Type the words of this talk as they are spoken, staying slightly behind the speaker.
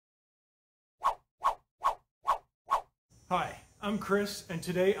Hi, I'm Chris, and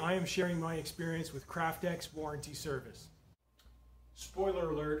today I am sharing my experience with Craftex warranty service. Spoiler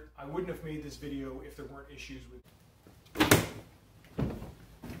alert, I wouldn't have made this video if there weren't issues with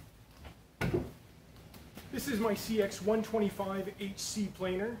it. This is my CX125HC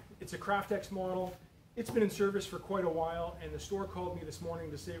planer. It's a Craftex model. It's been in service for quite a while, and the store called me this morning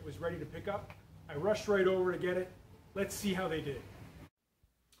to say it was ready to pick up. I rushed right over to get it. Let's see how they did.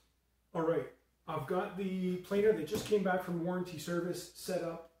 All right. I've got the planer that just came back from warranty service set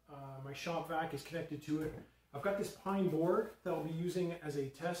up. My shop vac is connected to it. I've got this pine board that I'll be using as a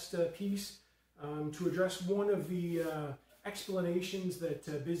test piece to address one of the explanations that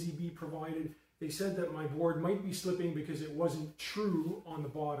Busy Bee provided. They said that my board might be slipping because it wasn't true on the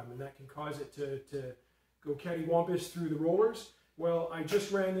bottom, and that can cause it to go cattywampus through the rollers. Well, I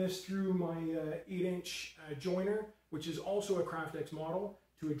just ran this through my 8-inch joiner, which is also a Craftex model,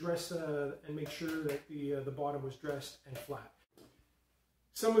 to address and make sure that the bottom was dressed and flat.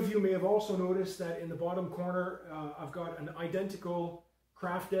 Some of you may have also noticed that in the bottom corner I've got an identical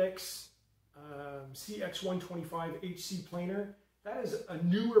Craftex CX125HC planer. That is a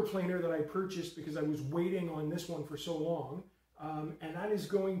newer planer that I purchased because I was waiting on this one for so long, and that is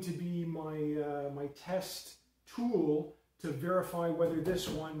going to be my test tool to verify whether this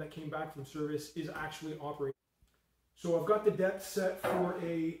one that came back from service is actually operating. So I've got the depth set for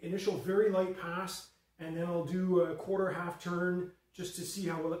an initial very light pass, and then I'll do a quarter half turn just to see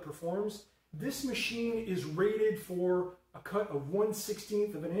how well it performs. This machine is rated for a cut of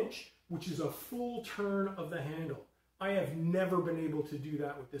 1/16 of an inch, which is a full turn of the handle. I have never been able to do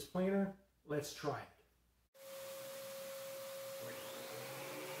that with this planer. Let's try it.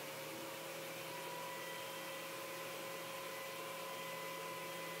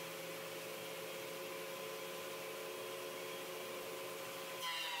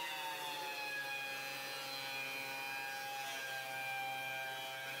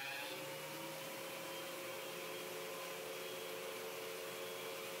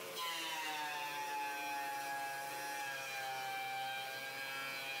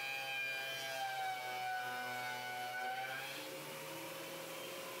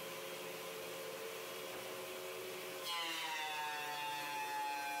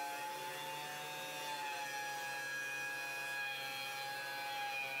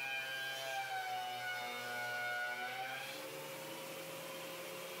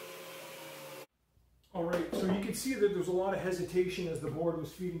 Alright, so you can see that there's a lot of hesitation as the board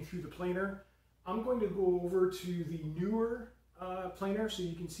was feeding through the planer. I'm going to go over to the newer planer so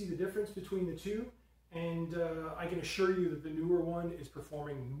you can see the difference between the two, and I can assure you that the newer one is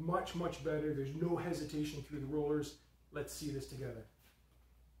performing much, much better. There's no hesitation through the rollers. Let's see this together.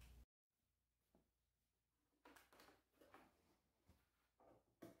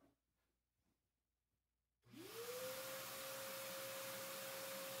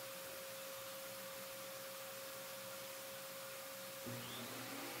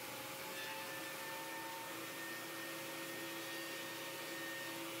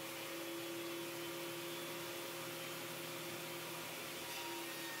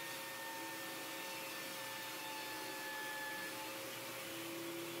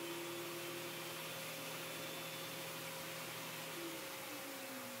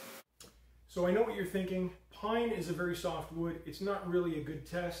 So I know what you're thinking. Pine is a very soft wood. It's not really a good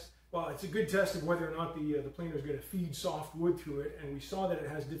test. Well, it's a good test of whether or not the planer is going to feed soft wood through it, and we saw that it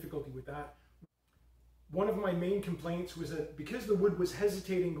has difficulty with that. One of my main complaints was that because the wood was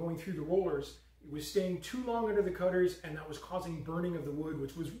hesitating going through the rollers, it was staying too long under the cutters, and that was causing burning of the wood,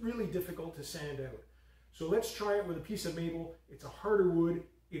 which was really difficult to sand out. So let's try it with a piece of maple. It's a harder wood.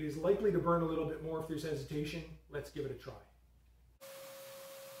 It is likely to burn a little bit more if there's hesitation. Let's give it a try.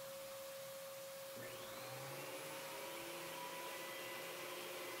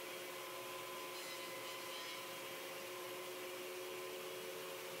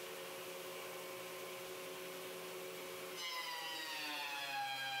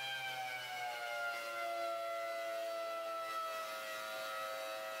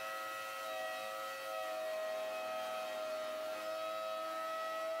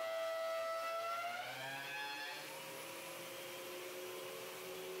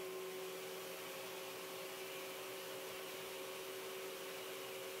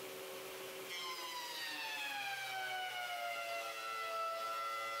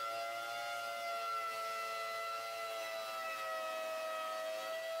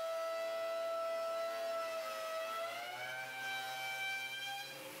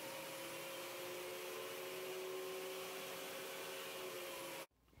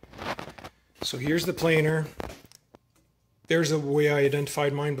 So here's the planer. There's the way I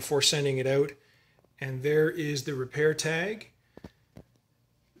identified mine before sending it out. And there is the repair tag.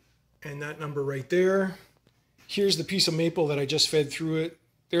 And that number right there. Here's the piece of maple that I just fed through it.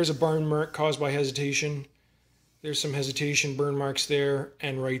 There's a burn mark caused by hesitation. There's some hesitation burn marks there.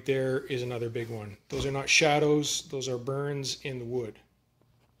 And right there is another big one. Those are not shadows. Those are burns in the wood.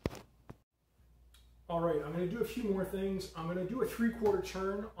 All right, I'm going to do a few more things. I'm going to do a 3/4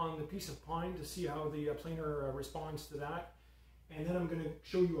 turn on the piece of pine to see how the planer responds to that. And then I'm going to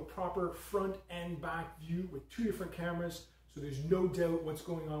show you a proper front and back view with 2 different cameras so there's no doubt what's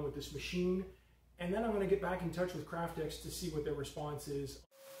going on with this machine. And then I'm going to get back in touch with Craftex to see what their response is.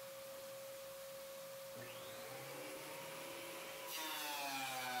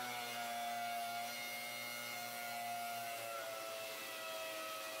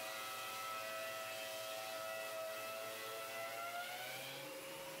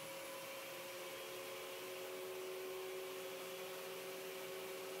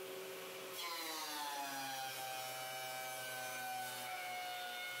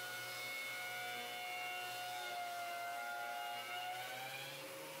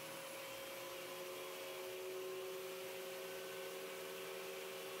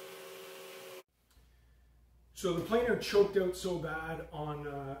 So the planer choked out so bad on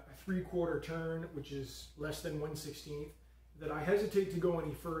a 3/4 turn, which is less than 1/16, that I hesitate to go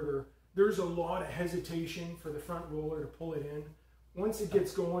any further. There's a lot of hesitation for the front roller to pull it in. Once it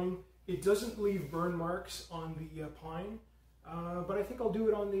gets going, it doesn't leave burn marks on the pine, but I think I'll do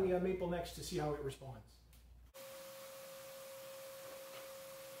it on the maple next to see how it responds.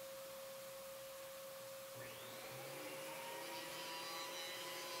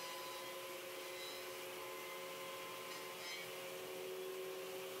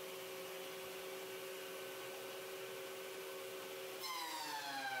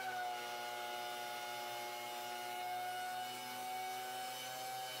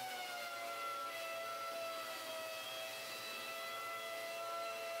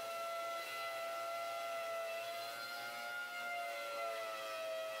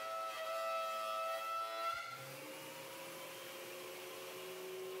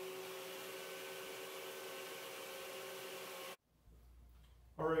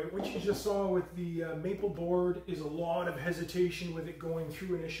 All right, what you just saw with the maple board is a lot of hesitation with it going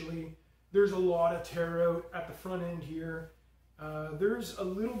through initially. There's a lot of tear out at the front end here. There's a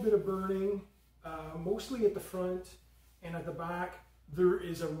little bit of burning, mostly at the front, and at the back there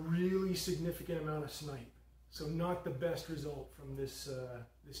is a really significant amount of snipe. So not the best result from this,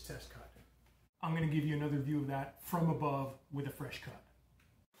 this test cut. I'm going to give you another view of that from above with a fresh cut.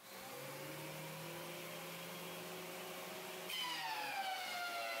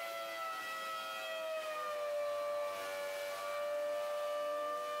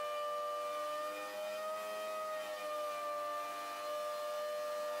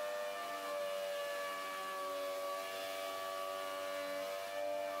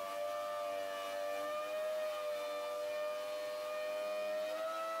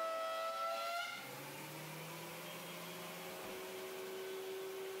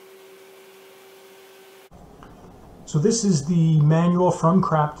 So this is the manual from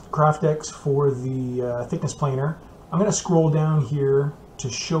Craftex for the thickness planer. I'm going to scroll down here to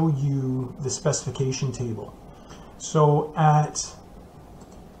show you the specification table. So at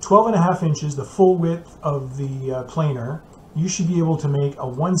 12.5 inches, the full width of the planer, you should be able to make a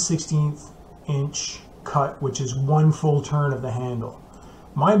 1/16 inch cut, which is 1 full turn of the handle.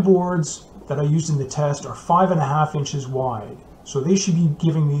 My boards that I used in the test are 5.5 inches wide. So they should be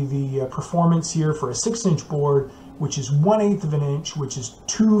giving me the performance here for a 6-inch board, which is 1/8 of an inch, which is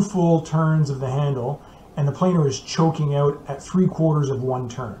 2 full turns of the handle, and the planer is choking out at 3/4 of 1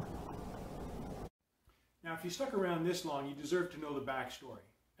 turn. Now, if you stuck around this long, you deserve to know the backstory.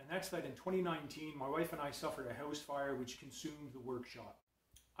 And that's that in 2019, my wife and I suffered a house fire which consumed the workshop.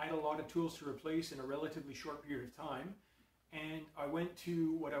 I had a lot of tools to replace in a relatively short period of time, and I went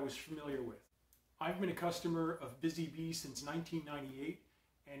to what I was familiar with. I've been a customer of Busy Bee since 1998,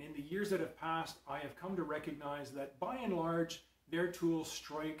 and in the years that have passed, I have come to recognize that by and large, their tools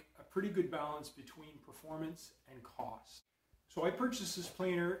strike a pretty good balance between performance and cost. So I purchased this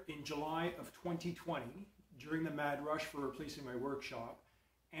planer in July of 2020 during the mad rush for replacing my workshop,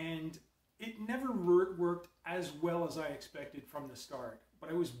 and it never worked as well as I expected from the start. But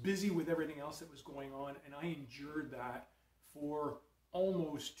I was busy with everything else that was going on, and I endured that for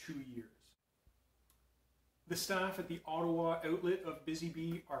almost 2 years. The staff at the Ottawa outlet of Busy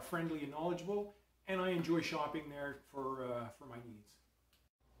Bee are friendly and knowledgeable, and I enjoy shopping there for my needs.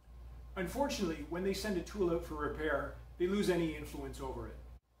 Unfortunately, when they send a tool out for repair, they lose any influence over it.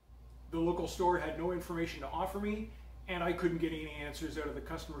 The local store had no information to offer me, and I couldn't get any answers out of the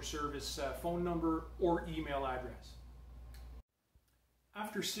customer service phone number or email address.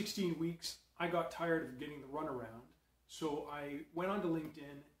 After 16 weeks, I got tired of getting the runaround, so I went onto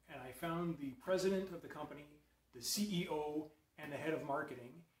LinkedIn and I found the president of the company, the CEO, and the head of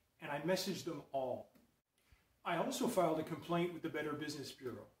marketing, and I messaged them all. I also filed a complaint with the Better Business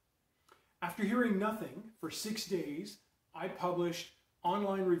Bureau. After hearing nothing for 6 days, I published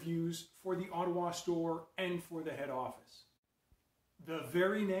online reviews for the Ottawa store and for the head office. The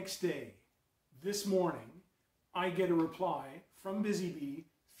very next day, this morning, I get a reply from BusyBee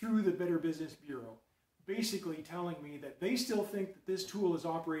through the Better Business Bureau, basically telling me that they still think that this tool is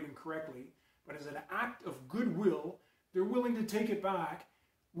operating correctly, but as an act of goodwill, they're willing to take it back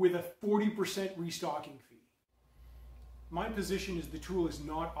with a 40% restocking fee. My position is the tool is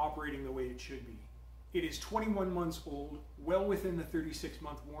not operating the way it should be. It is 21 months old, well within the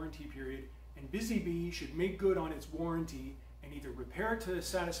 36-month warranty period, and BusyBee should make good on its warranty and either repair it to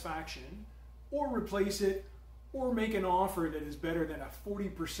satisfaction, or replace it, or make an offer that is better than a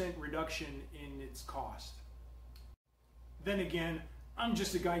 40% reduction in its cost. Then again, I'm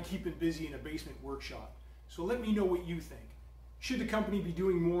just a guy keeping busy in a basement workshop, so let me know what you think. Should the company be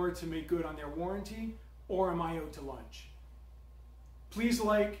doing more to make good on their warranty, or am I out to lunch? Please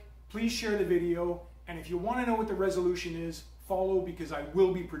like, please share the video, and if you want to know what the resolution is, follow because I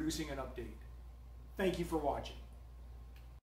will be producing an update. Thank you for watching.